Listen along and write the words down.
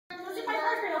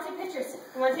pictures.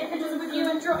 You want to take pictures with you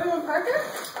and Drew and Parker?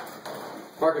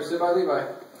 Parker, sit by Levi.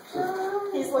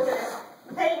 He's looking at it.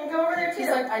 Peyton, go over there too. He's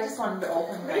like, I just wanted to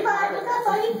open Levi, what's up,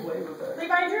 buddy?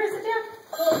 Levi and Drew, sit down.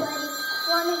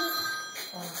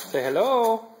 Say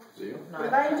hello. See you.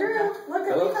 Levi and Drew, look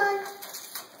at Levi.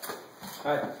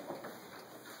 Hi.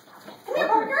 Come here,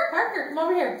 Parker. Parker, come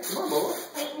over here. Come on, Bola.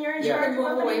 Peyton, you're in Yeah, charge of move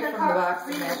away opening the from the car. box and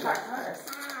Reading the matchbox car. cars.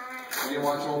 You didn't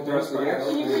want to open the rest of the house?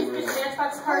 Can you please put your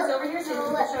matchbox cards over here so you can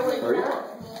show what you Hurry got? up.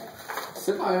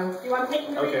 Sit by him. You want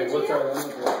Peyton to read it to you? Sit down with him,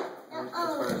 Yep,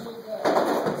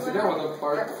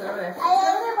 Parker. sit over there. Sit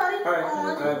over there, buddy. Alright,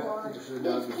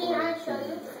 Can I show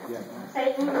you?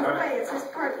 Peyton, move away. It's his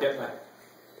card. Yes, ma'am.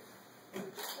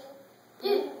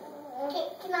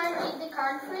 Can I read the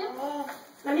card for him?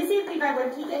 Let me see if Levi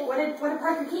would keep it. What did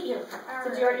Parker keep you?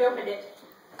 Since you already opened it.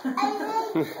 I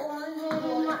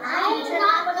do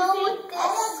not know what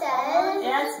this says.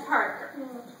 That's Parker.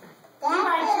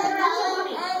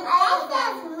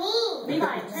 That's me.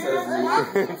 Levi, turn around.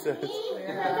 That's you.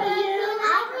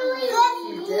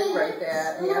 You did write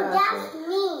that. No, Yeah. that's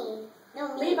me. No,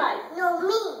 me. Levi. No,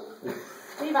 me.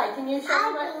 Levi, can you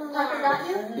show me what Parker got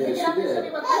you? Yeah, Pick it she up and show did. me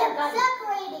what Parker got you.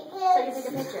 Separated, So I can take a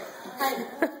picture. Hi.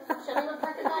 Show me what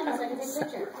Parker got you so I can take a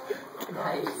picture.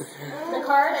 Nice. The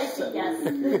card, I see, yes.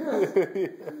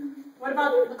 What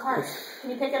about the card? Can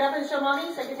you pick it up and show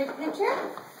Mommy so I can take a picture?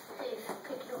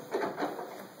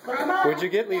 Look him up. What'd you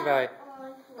get, Levi? I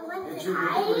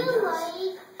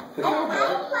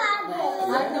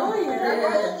know you did.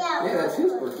 Yeah, that's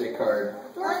his birthday card.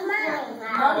 What's mine? No,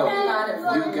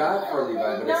 you got it for Levi,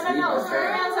 but it's No, Levi's turn card.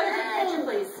 around so I can take a picture,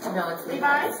 please. No, it's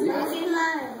Levi?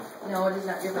 Levi. No, it is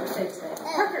not your birthday today.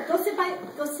 Parker, go sit by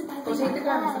Go take the Levi.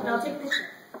 gun. No, take a picture.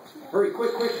 Hurry,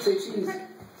 quick, say cheese. No,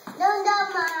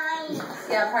 mine.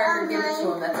 Yeah, Parker, give it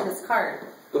to him. That's his card.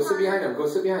 Go sit behind him. Go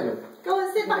sit behind him. Go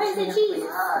and sit behind the cheese. It's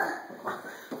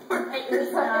not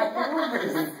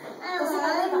yours.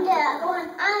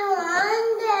 I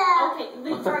wonder. Okay,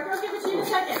 Parker, I'll give it to you in a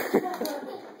second.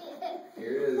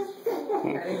 Here it is.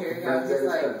 Right here, you go. Friends Just at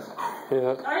like, his Yeah.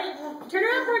 All right, turn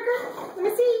around, Parker. Let me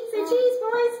see. Say cheese,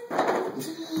 boys.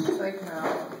 it's like, no.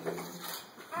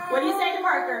 What do you say to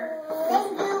Parker?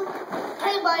 Thank you.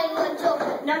 Hey, buddy, let's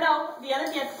open. No, the other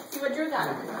gift. See what Drew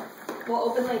got. We'll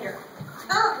open later.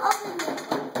 I'll open it.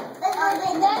 Let's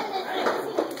open that.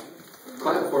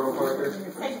 Clap for him, Parker.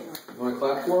 Say, You want to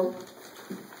clap for him?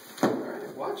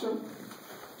 Alright, watch him.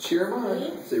 Cheer him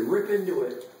on. Say, rip into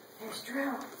it. there's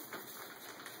Drew.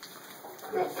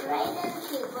 Let's right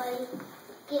into it, buddy.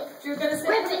 Get. Drew gonna sit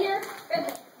over here?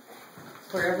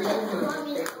 Wherever you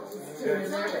move.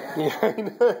 Yeah, I know.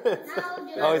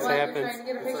 Now Always What, you're happens. trying to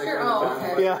get a picture? Oh,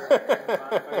 okay. Yeah.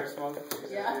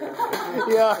 Yeah.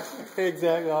 Yeah,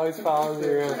 exactly. Always follows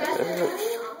you around.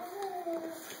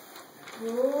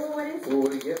 Oh, what is it? Ooh,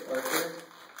 what do you get, Parker?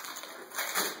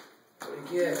 What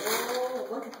do you get? Oh,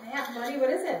 look at that, buddy. What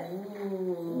is it?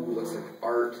 Ooh, looks like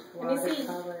art. Let me see.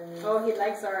 Oh, he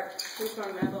likes art. He's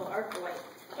from that little art boy.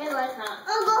 I'll go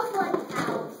fun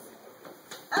house.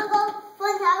 I'll go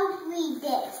fun house read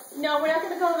this. No, we're not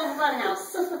gonna go to the fun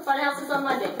house. Fun house is on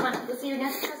Monday. Come on, let's see your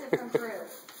next present from Drew.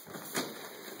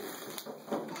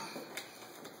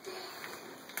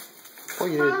 Oh,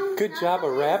 you did a good job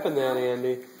of wrapping that,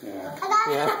 Andy. Yeah. I got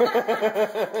Yeah.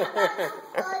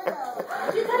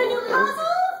 You got a new puzzle?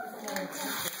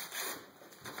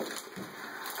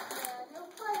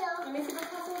 Let me see what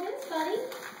puzzle it is, buddy.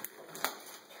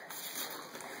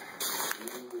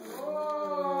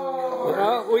 Oh.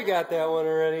 Oh, we got that one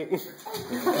already. Yeah.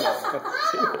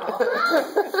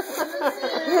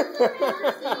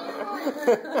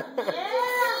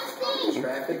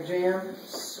 Traffic jam?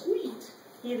 Sweet.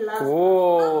 He loves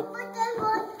Whoa.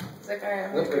 It's like, all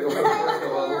right. Let's go for the first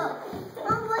level.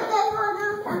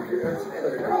 Parker,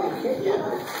 Tyler, no, you can't get it.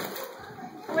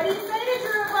 What do you say to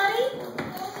Drew, buddy?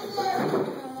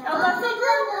 Oh, let's say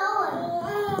Drew.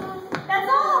 That's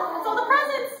all. That's all the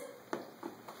presents.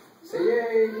 Say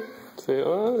yay. Say,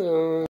 oh, no.